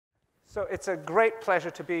So it's a great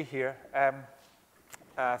pleasure to be here.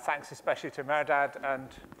 Thanks especially to Merdad and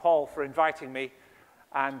Paul for inviting me.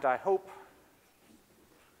 And I hope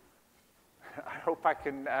I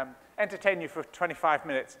can entertain you for 25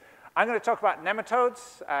 minutes. I'm going to talk about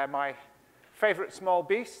nematodes, my favorite small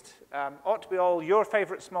beast. Ought to be all your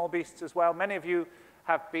favorite small beasts as well. Many of you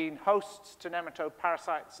have been hosts to nematode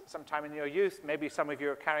parasites sometime in your youth. Maybe some of you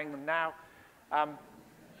are carrying them now.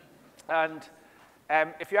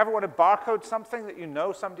 If you ever want to barcode something that you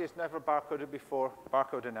know somebody has never barcoded before,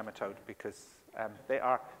 barcode a nematode because they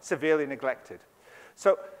are severely neglected.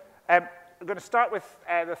 So I'm going to start with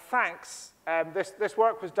the thanks. This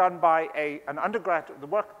work was done by an undergraduate.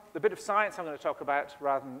 The bit of science I'm going to talk about,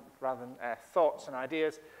 rather than thoughts and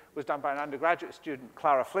ideas, was done by an undergraduate student,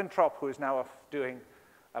 Clara Flintrop, who is now off doing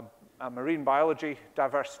a marine biology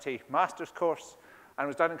diversity master's course, and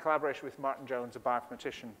was done in collaboration with Martin Jones, a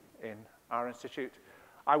bioinformatician in our institute.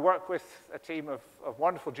 I work with a team of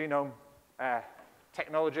wonderful genome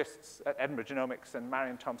technologists at Edinburgh Genomics, and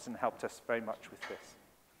Marion Thompson helped us very much with this.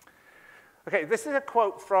 Okay, this is a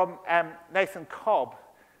quote from Nathan Cobb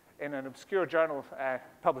in an obscure journal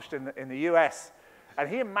published in the US, and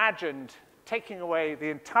he imagined taking away the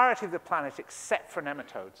entirety of the planet except for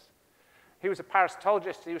nematodes. He was a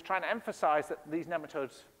parasitologist. He was trying to emphasize that these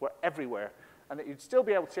nematodes were everywhere, and that you'd still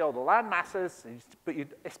be able to see all the land masses, but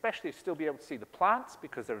you'd especially still be able to see the plants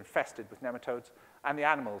because they're infested with nematodes, and the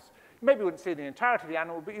animals. You maybe wouldn't see the entirety of the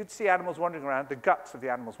animal, but you'd see animals wandering around, the guts of the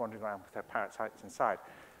animals wandering around with their parasites inside.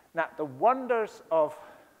 Now, the wonders of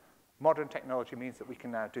modern technology means that we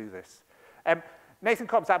can now do this. Nathan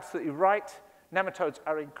Cobb's absolutely right. Nematodes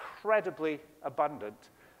are incredibly abundant.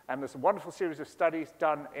 There's a wonderful series of studies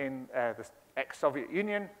done in the ex-Soviet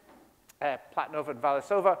Union, Platnova and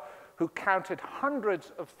Valisova, who counted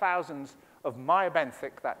hundreds of thousands of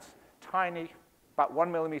myobenthic, that's tiny, about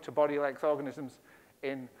 1 millimeter body length organisms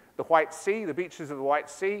in the White Sea, the beaches of the White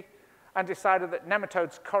Sea, and decided that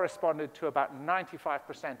nematodes corresponded to about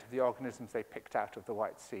 95% of the organisms they picked out of the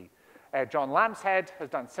White Sea. John Lambshead has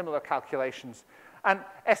done similar calculations and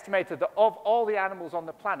estimated that of all the animals on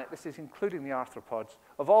the planet, this is including the arthropods,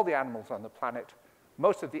 of all the animals on the planet,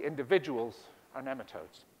 most of the individuals are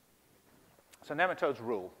nematodes. So nematodes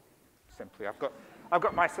rule. Simply, I've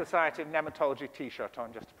got my Society of Nematology T-shirt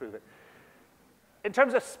on just to prove it. In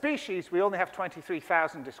terms of species, we only have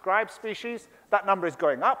 23,000 described species. That number is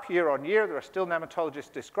going up year on year. There are still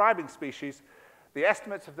nematologists describing species. The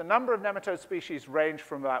estimates of the number of nematode species range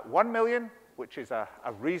from about 1 million, which is a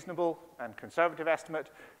reasonable and conservative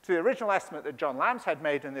estimate, to the original estimate that John Lambshead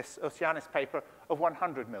made in this Oceanus paper of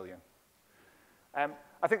 100 million. I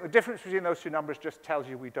think the difference between those two numbers just tells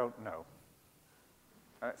you we don't know.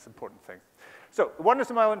 That's an important thing. So the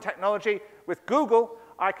wonders of my own technology, with Google,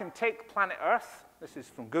 I can take planet Earth. This is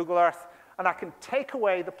from Google Earth. And I can take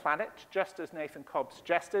away the planet, just as Nathan Cobb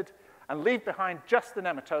suggested, and leave behind just the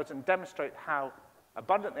nematodes and demonstrate how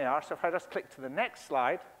abundant they are. So if I just click to the next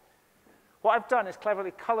slide, what I've done is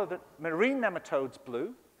cleverly color the marine nematodes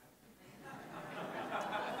blue.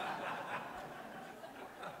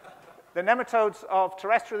 The nematodes of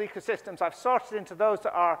terrestrial ecosystems, I've sorted into those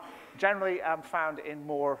that are generally found in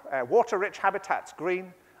more water-rich habitats,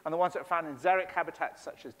 green, and the ones that are found in xeric habitats,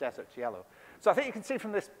 such as desert, yellow. So I think you can see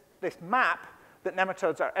from this map that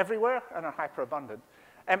nematodes are everywhere and are hyperabundant.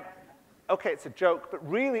 OK, it's a joke, but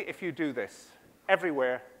really, if you do this,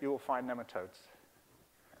 everywhere you will find nematodes.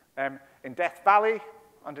 In Death Valley,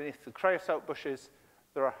 underneath the creosote bushes,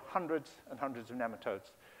 there are hundreds and hundreds of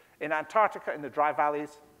nematodes. In Antarctica, in the dry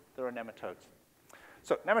valleys, there are nematodes.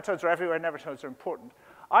 So nematodes are everywhere. Nematodes are important.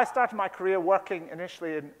 I started my career working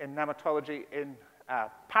initially in nematology in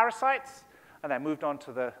parasites, and I moved on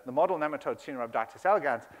to the model nematode Caenorhabditis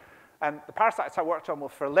elegans. And the parasites I worked on were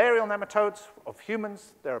filarial nematodes of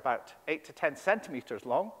humans. They're about 8 to 10 centimeters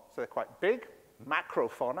long, so they're quite big,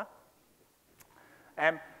 macrofauna.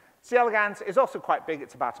 C. elegans is also quite big.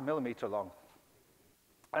 It's about 1 millimeter long.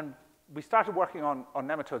 And we started working on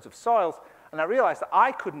nematodes of soils, and I realized that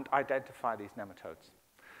I couldn't identify these nematodes.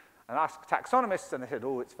 And I asked taxonomists, and they said,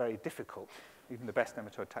 oh, it's very difficult, even the best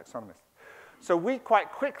nematode taxonomists. So we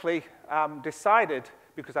quite quickly decided,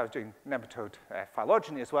 because I was doing nematode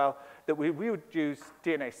phylogeny as well, that we would use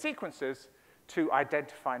DNA sequences to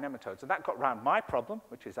identify nematodes. And that got around my problem,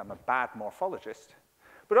 which is I'm a bad morphologist,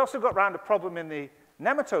 but also got around a problem in the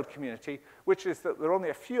nematode community, which is that there are only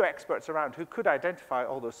a few experts around who could identify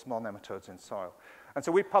all those small nematodes in soil. And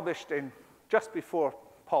so we published just before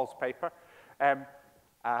Paul's paper,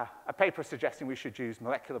 a paper suggesting we should use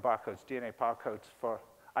molecular barcodes, DNA barcodes, for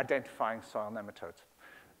identifying soil nematodes.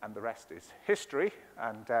 And the rest is history.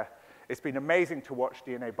 And It's been amazing to watch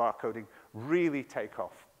DNA barcoding really take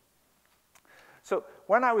off. So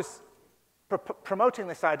when I was promoting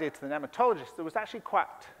this idea to the nematologists, there was actually quite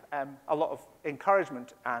a lot of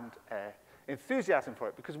encouragement and enthusiasm for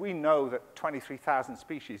it, because we know that 23,000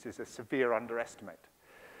 species is a severe underestimate.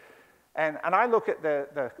 And I look at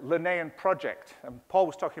the Linnaean project, and Paul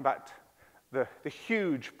was talking about the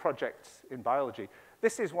huge projects in biology.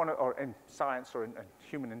 This is one, or in science or in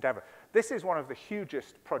human endeavor. This is one of the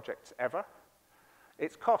hugest projects ever.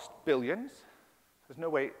 It's cost billions. There's no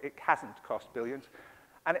way it hasn't cost billions.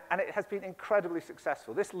 And it has been incredibly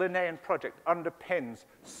successful. This Linnaean project underpins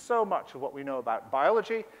so much of what we know about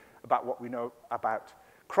biology, about what we know about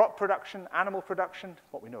crop production, animal production,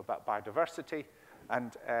 what we know about biodiversity,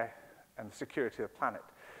 and the security of the planet.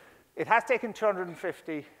 It has taken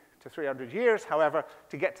 250 to 300 years, however,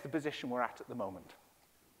 to get to the position we're at the moment.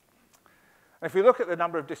 And if we look at the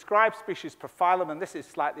number of described species per phylum, and this is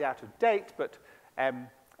slightly out of date, but and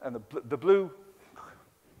the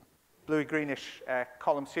bluey-greenish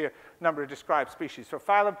columns here, number of described species per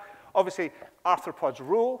phylum. Obviously, arthropods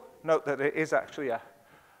rule. Note that it is actually a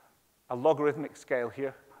logarithmic scale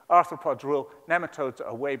here. Arthropods rule. Nematodes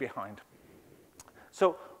are way behind.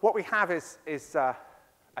 So what we have is a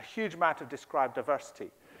huge amount of described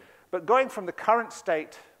diversity. But going from the current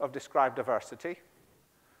state of described diversity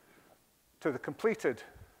to the completed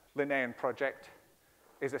Linnaean project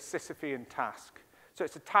is a Sisyphean task. So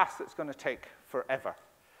it's a task that's going to take forever.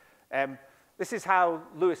 This is how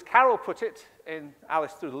Lewis Carroll put it in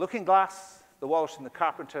Alice Through the Looking Glass, the walrus and the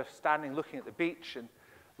carpenter standing looking at the beach and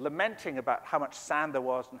lamenting about how much sand there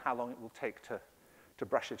was and how long it will take to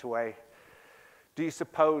brush it away. Do you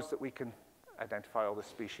suppose that we can identify all the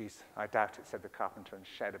species? I doubt it, said the carpenter, and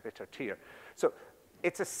shed a bitter tear. So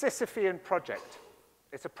it's a Sisyphean project.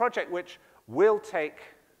 It's a project which will take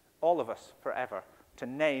all of us forever to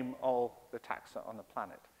name all the taxa on the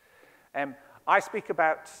planet. I speak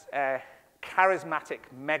about charismatic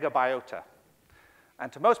megabiota.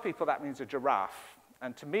 And to most people, that means a giraffe.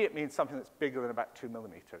 And to me, it means something that's bigger than about 2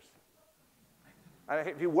 millimeters. And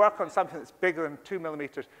if you work on something that's bigger than 2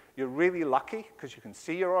 millimeters, you're really lucky, because you can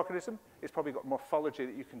see your organism. It's probably got morphology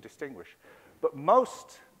that you can distinguish. But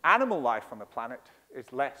most animal life on the planet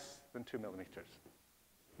is less than 2 millimeters.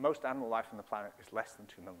 Most animal life on the planet is less than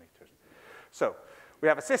 2 millimeters. So we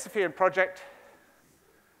have a Sisyphean project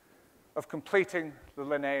of completing the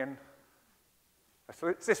Linnaean, a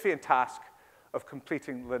Sisyphean task of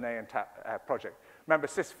completing the Linnaean project. Remember,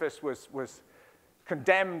 Sisyphus was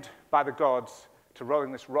condemned by the gods to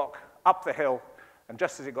rolling this rock up the hill, and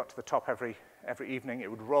just as it got to the top every evening, it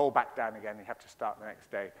would roll back down again, and you have to start the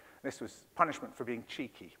next day. This was punishment for being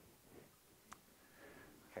cheeky.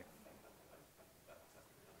 Okay.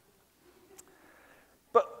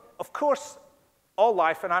 But, of course, all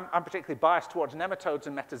life, and I'm particularly biased towards nematodes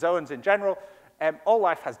and metazoans in general, all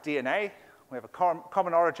life has DNA. We have a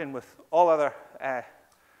common origin with all other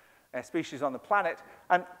species on the planet,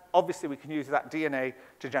 and obviously we can use that DNA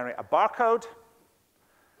to generate a barcode.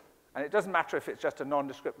 And it doesn't matter if it's just a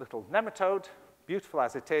nondescript little nematode, beautiful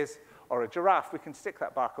as it is, or a giraffe. We can stick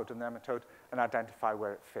that barcode in the nematode and identify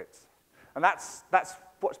where it fits. And that's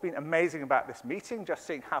what's been amazing about this meeting, just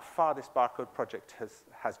seeing how far this barcode project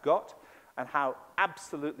has got and how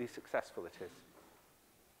absolutely successful it is.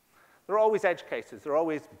 There are always edge cases. There are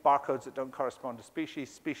always barcodes that don't correspond to species,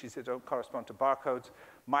 species that don't correspond to barcodes,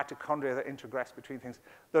 mitochondria that intergress between things.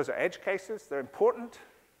 Those are edge cases. They're important.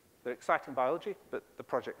 They're exciting biology, but the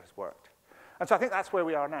project has worked. And so I think that's where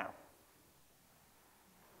we are now.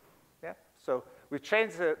 Yeah? So we've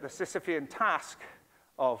changed the Sisyphean task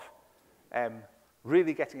of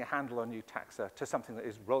really getting a handle on new taxa to something that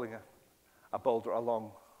is rolling a boulder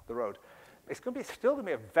along the road. It's still going to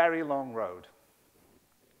be a very long road.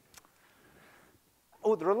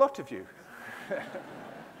 Oh, there are a lot of you.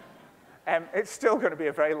 It's still going to be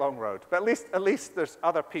a very long road, but at least there's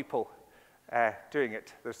other people doing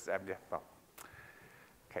it. There's, yeah, well,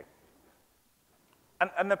 okay.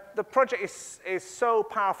 And the project is so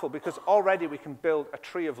powerful because already we can build a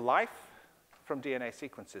tree of life from DNA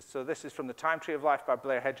sequences. So this is from the Time Tree of Life by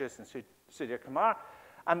Blair Hedges and Sudhir Kumar,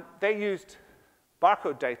 and they used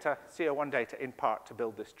barcode data, CO1 data, in part to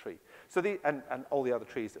build this tree. So and all the other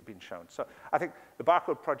trees that have been shown. So I think the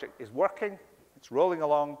barcode project is working. It's rolling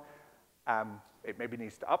along. It maybe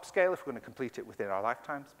needs to upscale if we're going to complete it within our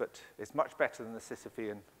lifetimes, but it's much better than the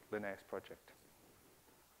Sisyphean Linnaeus project.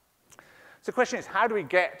 So the question is, how do we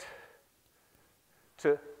get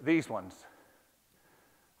to these ones?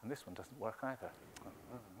 And this one doesn't work either.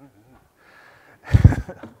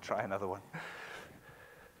 Try another one.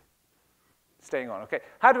 staying on. Okay,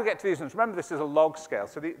 how do we get to these ones? Remember, this is a log scale,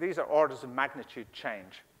 so these are orders of magnitude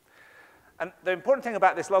change. And the important thing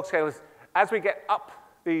about this log scale is as we get up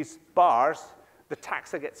these bars, the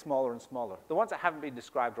taxa get smaller and smaller. The ones that haven't been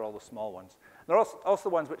described are all the small ones. They're also the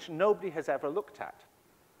ones which nobody has ever looked at.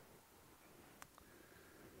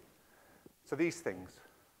 So these things,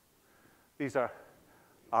 these are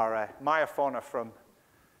meiofauna from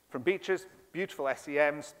beaches, beautiful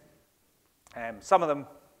SEMs. Some of them,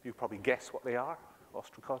 you probably guess what they are,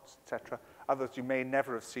 ostracods, etc. Others you may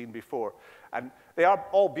never have seen before. And they are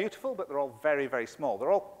all beautiful, but they're all very, very small.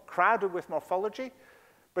 They're all crowded with morphology,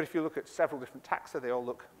 but if you look at several different taxa, they all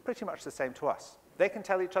look pretty much the same to us. They can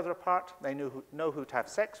tell each other apart. They know who to have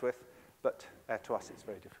sex with, but to us it's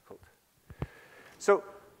very difficult. So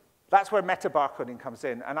that's where metabarcoding comes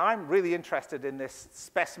in. And I'm really interested in this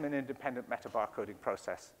specimen-independent metabarcoding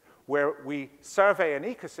process, where we survey an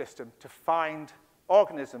ecosystem to find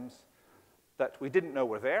organisms that we didn't know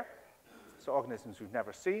were there, so organisms we've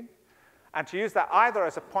never seen, and to use that either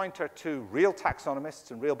as a pointer to real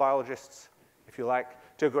taxonomists and real biologists, if you like,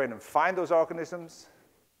 to go in and find those organisms,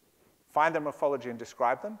 find their morphology and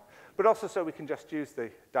describe them, but also so we can just use the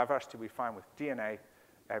diversity we find with DNA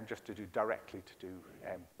just to do directly to do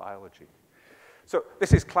biology. So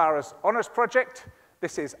this is Clara's honors project.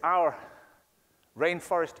 This is our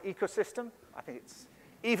rainforest ecosystem. I think it's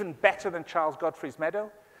even better than Charles Godfrey's meadow.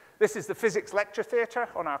 This is the physics lecture theatre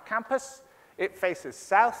on our campus. It faces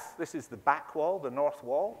south. This is the back wall, the north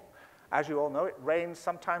wall. As you all know, it rains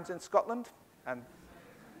sometimes in Scotland,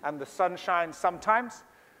 and the sun shines sometimes.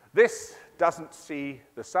 This doesn't see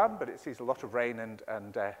the sun, but it sees a lot of rain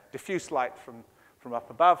and diffuse light from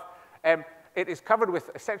up above. It is covered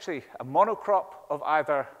with essentially a monocrop of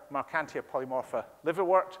either Marchantia polymorpha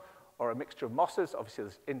liverwort or a mixture of mosses. Obviously,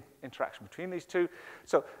 there's interaction between these two.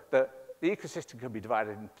 So the ecosystem can be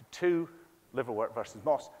divided into two, liverwort versus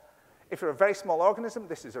moss. If you're a very small organism,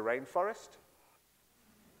 this is a rainforest.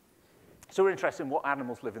 So we're interested in what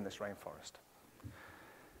animals live in this rainforest.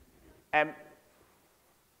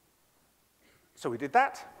 So we did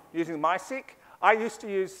that using MySeq. I used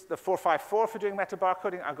to use the 454 for doing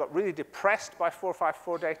metabarcoding. I got really depressed by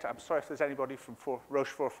 454 data. I'm sorry if there's anybody from Roche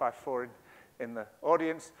 454 in the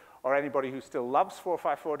audience, or anybody who still loves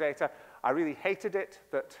 454 data. I really hated it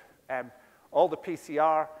that all the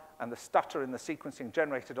PCR and the stutter in the sequencing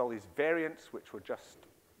generated all these variants, which were just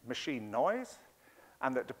machine noise,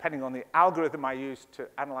 and that depending on the algorithm I used to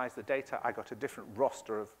analyze the data, I got a different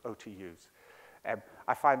roster of OTUs.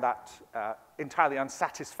 I find that entirely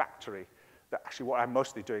unsatisfactory. That actually what I'm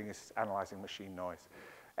mostly doing is analyzing machine noise.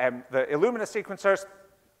 The Illumina sequencers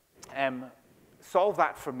solve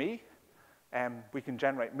that for me. We can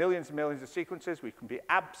generate millions and millions of sequences. We can be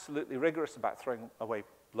absolutely rigorous about throwing away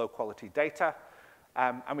low-quality data.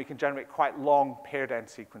 And we can generate quite long paired-end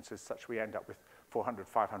sequences, such we end up with 400,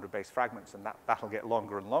 500 base fragments, and that'll get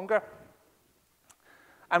longer and longer.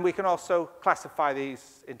 And we can also classify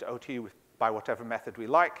these into OTU by whatever method we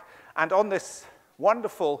like. And on this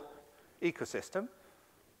wonderful ecosystem,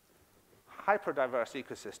 hyper-diverse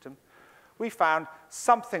ecosystem, we found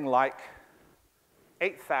something like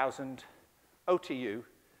 8,000 OTU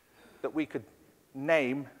that we could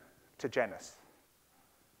name to genus.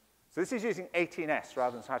 So this is using 18S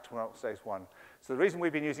rather than cytomorphosase 1. So the reason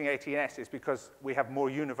we've been using 18S is because we have more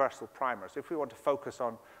universal primers. If we want to focus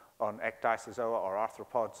on ecdysozoa or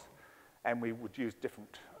arthropods, and we would use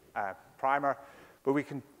different primer, but we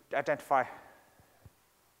can identify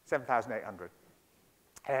 7,800.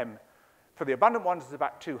 For the abundant ones, it's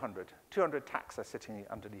about 200 taxa sitting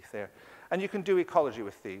underneath there. And you can do ecology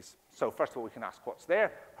with these. So first of all, we can ask what's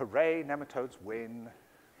there. Hooray, nematodes win.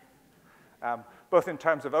 Both in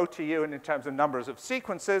terms of OTU and in terms of numbers of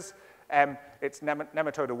sequences, it's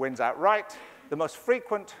nematoda wins outright. The most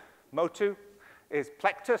frequent motu is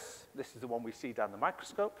Plectus. This is the one we see down the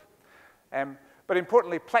microscope. But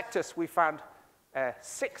importantly, Plectus, we found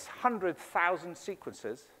 600,000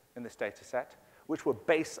 sequences in this data set, which were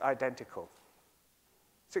base identical.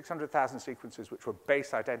 600,000 sequences which were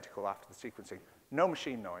base identical after the sequencing. No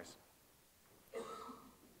machine noise.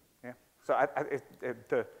 Yeah? So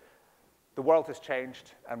the world has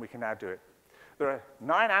changed, and we can now do it. There are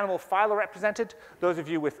 9 animal phyla represented. Those of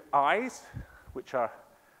you with eyes, which are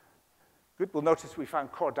good, will notice we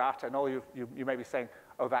found chordata, and all you may be saying,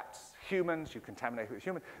 oh, that's humans, you contaminate with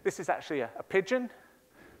human. This is actually a pigeon,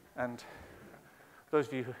 and those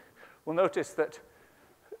of you who will notice that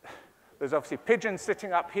there's obviously pigeons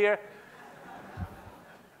sitting up here.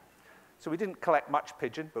 So we didn't collect much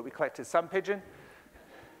pigeon, but we collected some pigeon.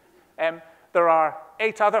 There are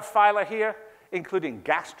 8 other phyla here, including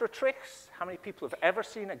gastrotrichs. How many people have ever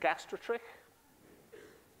seen a gastrotrich?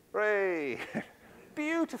 Hooray!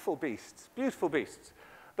 Beautiful beasts, beautiful beasts.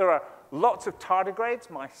 There are lots of tardigrades,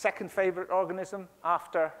 my second favorite organism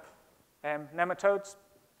after nematodes.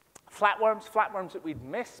 Flatworms that we'd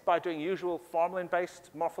miss by doing usual formalin-based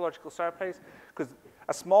morphological surveys, because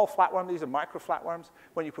a small flatworm, these are micro-flatworms,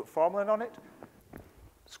 when you put formalin on it,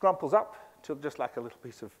 scrumples up to just like a little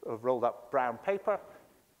piece of rolled up brown paper,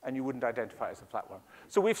 and you wouldn't identify it as a flatworm.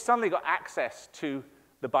 So we've suddenly got access to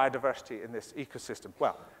the biodiversity in this ecosystem.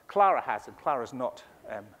 Well, Clara has, and Clara's not,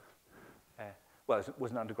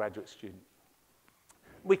 was an undergraduate student.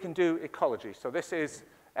 We can do ecology. So this is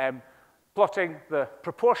plotting the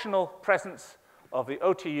proportional presence of the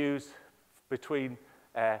OTUs between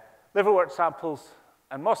liverwort samples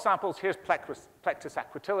and moss samples. Here's Plectus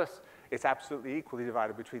aquatilis. It's absolutely equally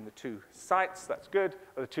divided between the two sites. That's good.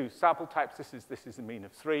 Or the two sample types. This is a mean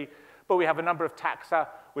of 3. But we have a number of taxa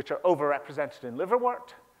which are overrepresented in liverwort,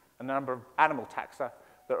 and a number of animal taxa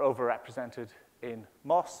that are overrepresented in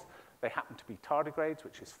moss. They happen to be tardigrades,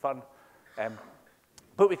 which is fun.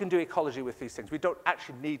 But we can do ecology with these things. We don't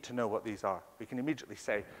actually need to know what these are. We can immediately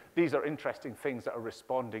say, these are interesting things that are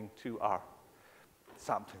responding to our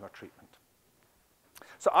sampling or treatment.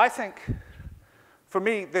 So I think, for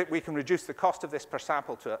me, that we can reduce the cost of this per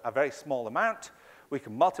sample to a very small amount. We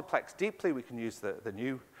can multiplex deeply. We can use the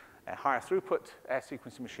new higher throughput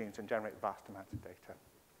sequencing machines and generate vast amounts of data.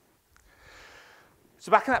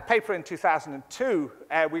 So back in that paper in 2002,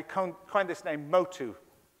 we coined this name MOTU,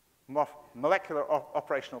 Molecular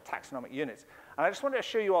Operational Taxonomic Units. And I just wanted to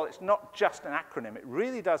show you all it's not just an acronym. It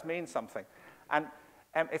really does mean something. And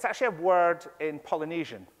it's actually a word in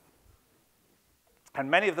Polynesian. And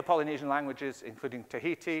many of the Polynesian languages, including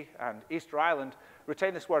Tahiti and Easter Island,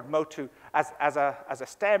 retain this word MOTU as a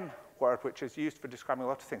stem word, which is used for describing a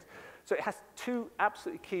lot of things. So it has two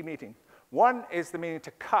absolutely key meanings. One is the meaning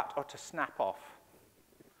to cut or to snap off.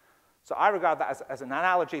 So I regard that as an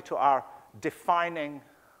analogy to our defining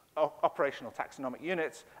operational taxonomic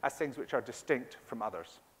units as things which are distinct from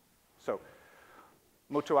others. So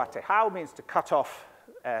motuate hau means to cut off,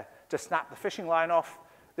 to snap the fishing line off.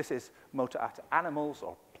 This is motuate animals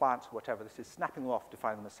or plants, whatever. This is snapping them off,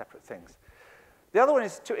 defining them as separate things. The other one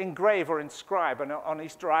is to engrave or inscribe. And on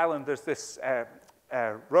Easter Island, there's this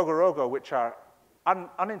rogo, which are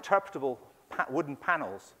uninterpretable wooden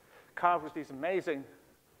panels carved with these amazing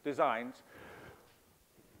designs,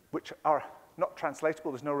 which are not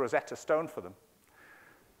translatable. There's no Rosetta Stone for them.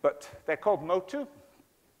 But they're called motu,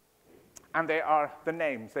 and they are the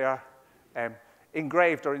names. They are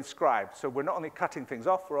engraved or inscribed. So we're not only cutting things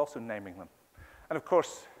off, we're also naming them. And of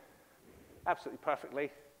course, absolutely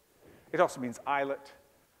perfectly, it also means islet.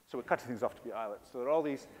 So we're cutting things off to be islets. So there are all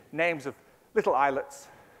these names of little islets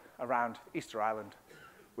around Easter Island,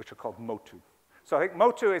 which are called motu. So I think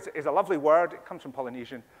motu is a lovely word. It comes from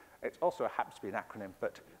Polynesian. It also happens to be an acronym,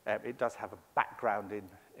 but it does have a background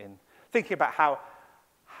in thinking about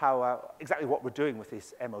how exactly what we're doing with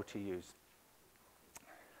these MOTUs.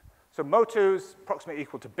 So motus, approximately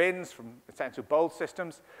equal to bins from essential bold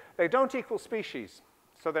systems. They don't equal species,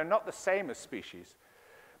 so they're not the same as species,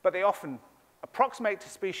 but they often approximate to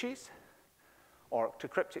species or to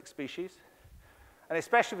cryptic species. And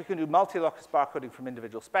especially if we can do multi-locus barcoding from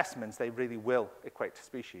individual specimens, they really will equate to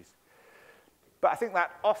species. But I think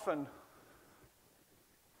that often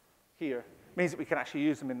here means that we can actually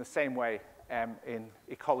use them in the same way in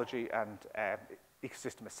ecology and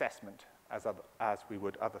ecosystem assessment as we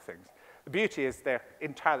would other things. The beauty is they're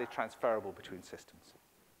entirely transferable between systems.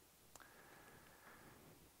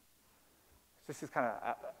 This is kind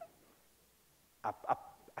of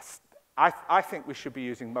I think we should be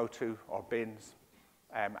using MOTU or bins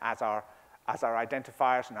as our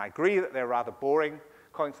identifiers, and I agree that they're rather boring.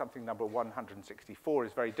 Calling something number 164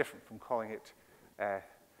 is very different from calling it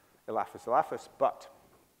Elaphus, but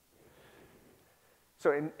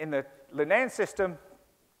so in the Linnaean system,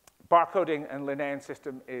 barcoding and Linnaean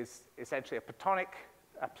system is essentially a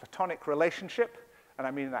platonic relationship, and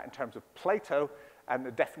I mean that in terms of Plato and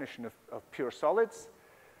the definition of pure solids,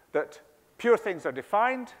 that pure things are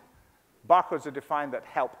defined, barcodes are defined that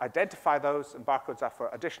help identify those, and barcodes are for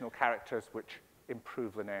additional characters which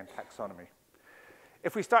improve Linnaean taxonomy.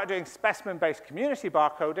 If we start doing specimen-based community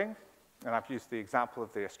barcoding, and I've used the example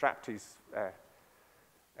of the Astraptes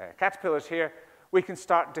caterpillars here, we can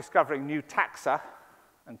start discovering new taxa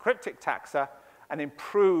and cryptic taxa and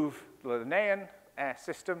improve the Linnaean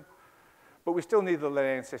system, but we still need the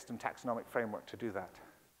Linnaean system taxonomic framework to do that.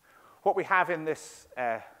 What we have in this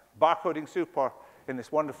barcoding soup, or in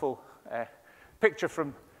this wonderful picture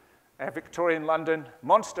from Victorian London,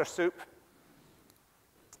 monster soup,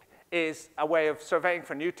 is a way of surveying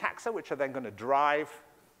for new taxa, which are then going to drive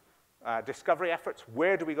discovery efforts.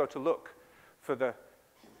 Where do we go to look for the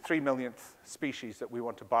 3 millionth species that we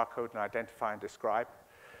want to barcode and identify and describe?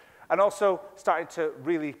 And also starting to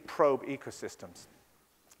really probe ecosystems.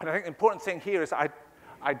 And I think the important thing here is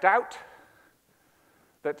I doubt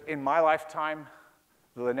that in my lifetime,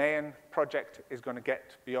 the Linnaean project is going to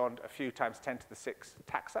get beyond a few times 10 to the 6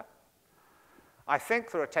 taxa. I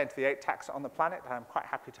think there are 10 to the 8 taxa on the planet, and I'm quite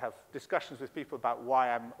happy to have discussions with people about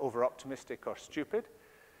why I'm over-optimistic or stupid.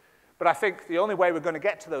 But I think the only way we're going to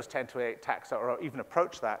get to those 10 to 8 taxa, or even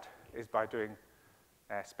approach that, is by doing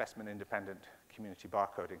specimen-independent community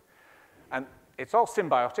barcoding. And it's all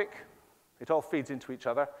symbiotic. It all feeds into each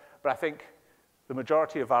other. But I think the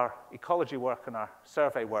majority of our ecology work and our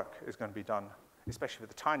survey work is going to be done, especially with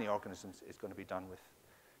the tiny organisms, is going to be done with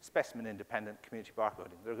specimen-independent community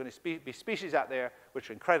barcoding. There are going to be species out there which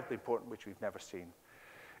are incredibly important, which we've never seen.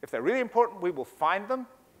 If they're really important, we will find them,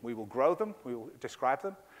 we will grow them, we will describe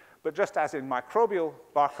them. But just as in microbial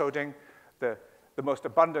barcoding, the most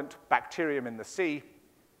abundant bacterium in the sea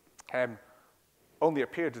only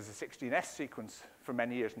appeared as a 16S sequence for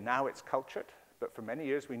many years. Now it's cultured, but for many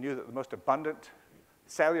years we knew that the most abundant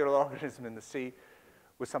cellular organism in the sea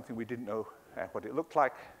was something we didn't know what it looked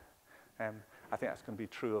like. I think that's going to be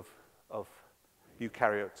true of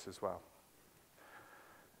eukaryotes as well.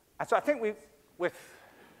 And so I think with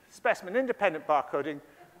specimen-independent barcoding,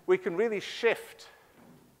 we can really shift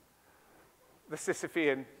the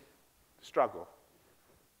Sisyphean struggle.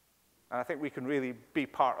 And I think we can really be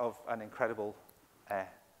part of an incredible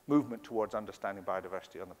movement towards understanding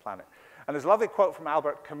biodiversity on the planet. And there's a lovely quote from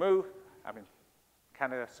Albert Camus. I'm in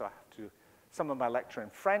Canada, so I have to do some of my lecture in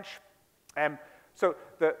French. So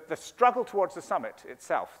the struggle towards the summit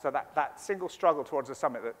itself, so that single struggle towards the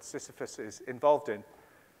summit that Sisyphus is involved in,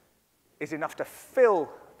 is enough to fill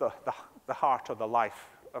the heart or the life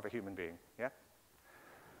of a human being. Yeah?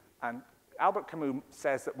 And Albert Camus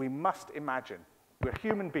says that we must imagine we're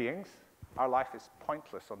human beings. Our life is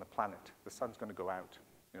pointless on the planet. The sun's going to go out.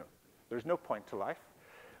 You know, there's no point to life.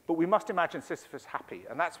 But we must imagine Sisyphus happy,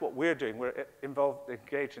 and that's what we're doing. We're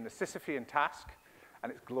engaged in a Sisyphean task,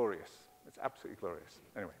 and it's glorious. It's absolutely glorious.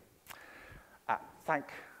 Anyway, thank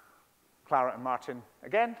Clara and Martin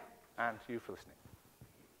again, and you for listening.